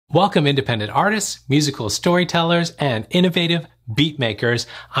Welcome independent artists, musical storytellers, and innovative beat makers.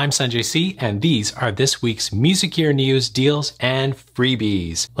 I'm SanjayC, and these are this week's music year news, deals, and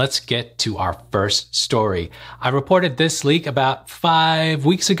freebies. Let's get to our first story. I reported this leak about 5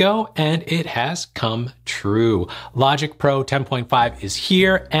 weeks ago, and it has come true. Logic Pro 10.5 is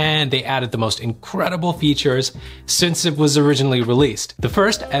here, and they added the most incredible features since it was originally released. The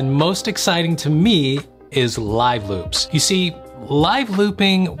first and most exciting to me is live loops. You see, live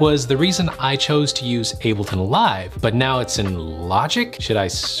looping was the reason I chose to use Ableton Live, but now it's in Logic. Should I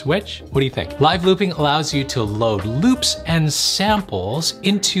switch? What do you think? Live looping allows you to load loops and samples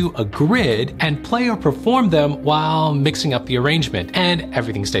into a grid and play or perform them while mixing up the arrangement, and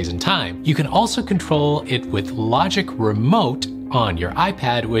everything stays in time. You can also control it with Logic Remote on your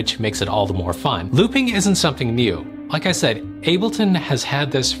iPad, which makes it all the more fun. Looping isn't something new. Like I said, Ableton has had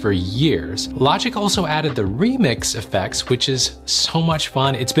this for years. Logic also added the remix effects, which is so much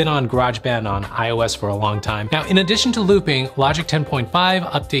fun. It's been on GarageBand on iOS for a long time. Now, in addition to looping, Logic 10.5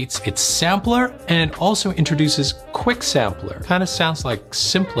 updates its sampler and also introduces Quick Sampler. Kind of sounds like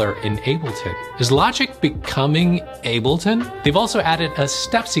simpler in Ableton. Is Logic becoming Ableton? They've also added a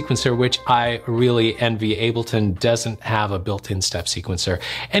step sequencer, which I really envy. Ableton doesn't have a built-in step sequencer.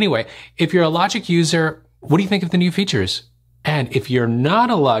 Anyway, if you're a Logic user, what do you think of the new features? And if you're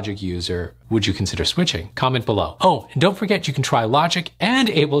not a Logic user, would you consider switching? Comment below. Oh, and don't forget you can try Logic and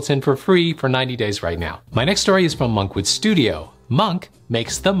Ableton for free for 90 days right now. My next story is from Monkwood Studio. Monk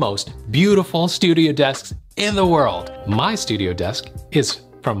makes the most beautiful studio desks in the world. My studio desk is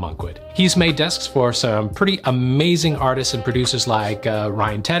from Monkwood. He's made desks for some pretty amazing artists and producers like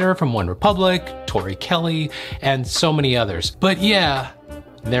Ryan Tedder from One Republic, Tori Kelly, and so many others. But yeah,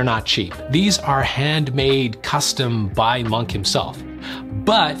 they're not cheap. These are handmade, custom by Monk himself.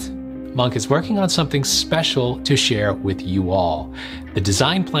 But Monk is working on something special to share with you all. The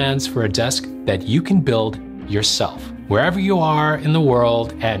design plans for a desk that you can build yourself. Wherever you are in the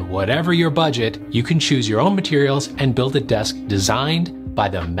world and whatever your budget, you can choose your own materials and build a desk designed by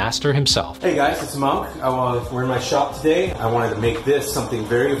the master himself. Hey guys, it's Monk. We're in my shop today. I wanted to make this something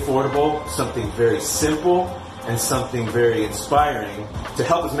very affordable, something very simple, and something very inspiring to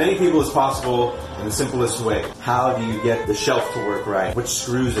help as many people as possible in the simplest way. How do you get the shelf to work right? Which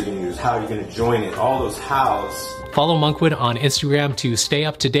screws are you going to use? How are you going to join it? All those hows. Follow Monkwood on Instagram to stay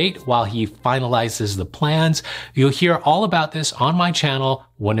up to date while he finalizes the plans. You'll hear all about this on my channel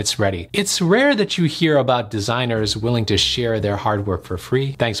when it's ready. It's rare that you hear about designers willing to share their hard work for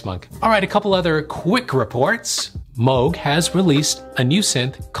free. Thanks, Monk. All right, a couple other quick reports. Moog has released a new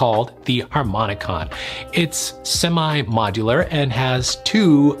synth called the Harmonicon. It's semi-modular and has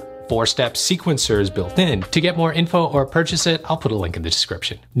 2 4-step sequencers built in. To get more info or purchase it, I'll put a link in the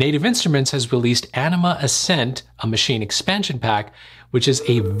description. Native Instruments has released Anima Ascent, a machine expansion pack, which is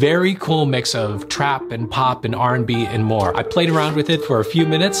a very cool mix of trap and pop and R&B and more. I played around with it for a few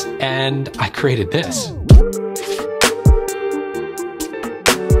minutes and I created this.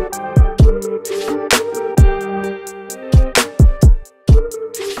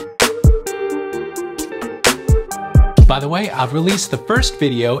 By the way, I've released the first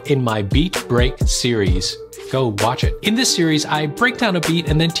video in my Beat Break series. Go watch it. In this series, I break down a beat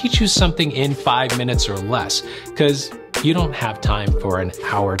and then teach you something in 5 minutes or less, because you don't have time for an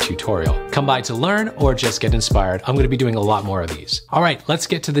hour tutorial. Come by to learn or just get inspired. I'm going to be doing a lot more of these. All right, let's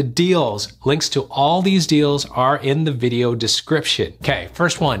get to the deals. Links to all these deals are in the video description. Okay,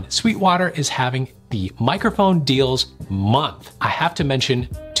 first one, Sweetwater is having the Microphone Deals Month. I have to mention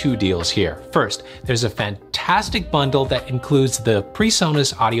 2 deals here. First, there's a fantastic bundle that includes the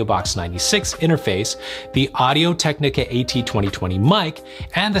PreSonus AudioBox 96 interface, the Audio-Technica AT2020 mic,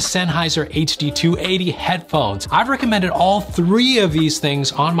 and the Sennheiser HD280 headphones. I've recommended all 3 of these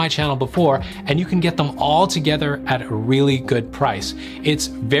things on my channel before, and you can get them all together at a really good price. It's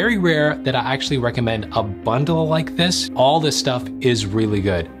very rare that I actually recommend a bundle like this. All this stuff is really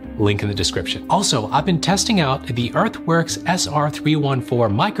good. Link in the description. Also, I've been testing out the Earthworks SR314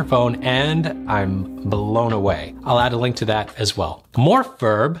 microphone and I'm blown away. I'll add a link to that as well.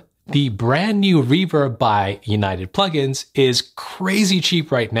 Morphverb, the brand new reverb by United Plugins, is crazy cheap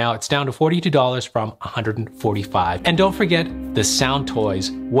right now. It's down to $42 from $145. And don't forget the sound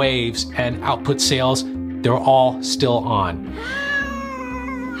toys, waves, and output sales. They're all still on.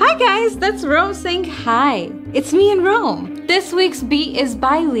 Hi guys, that's Rome saying hi. It's me and Rome. This week's beat is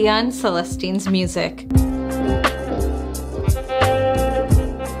by Leon Celestine's Music.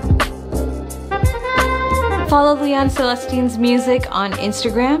 Follow Leon Celestine's Music on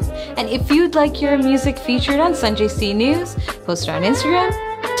Instagram, and if you'd like your music featured on SanjayC News, post it on Instagram,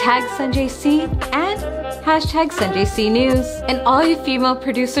 tag SanjayC, and Hashtag SanjayC News. And all you female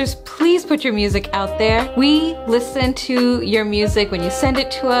producers, please put your music out there. We listen to your music when you send it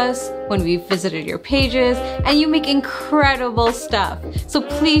to us, when we visited your pages, and you make incredible stuff. So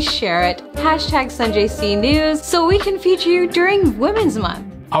please share it. Hashtag SanjayC News so we can feature you during Women's Month.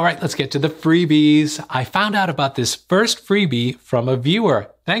 All right, let's get to the freebies. I found out about this first freebie from a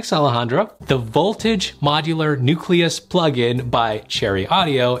viewer. Thanks, Alejandro. The Voltage Modular Nucleus plugin by Cherry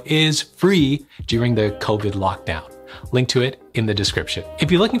Audio is free during the COVID lockdown. Link to it in the description.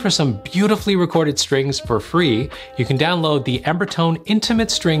 If you're looking for some beautifully recorded strings for free, you can download the Embertone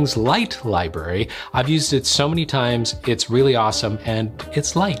Intimate Strings Lite library. I've used it so many times, it's really awesome and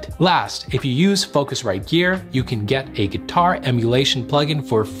it's light. Last, if you use Focusrite gear, you can get a guitar emulation plugin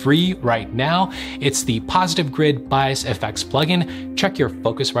for free right now. It's the Positive Grid Bias Effects plugin. Check your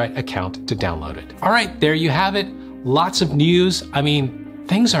Focusrite account to download it. All right, there you have it. Lots of news. I mean,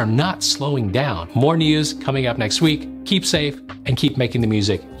 things are not slowing down. More news coming up next week. Keep safe and keep making the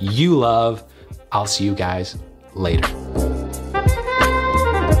music you love. I'll see you guys later.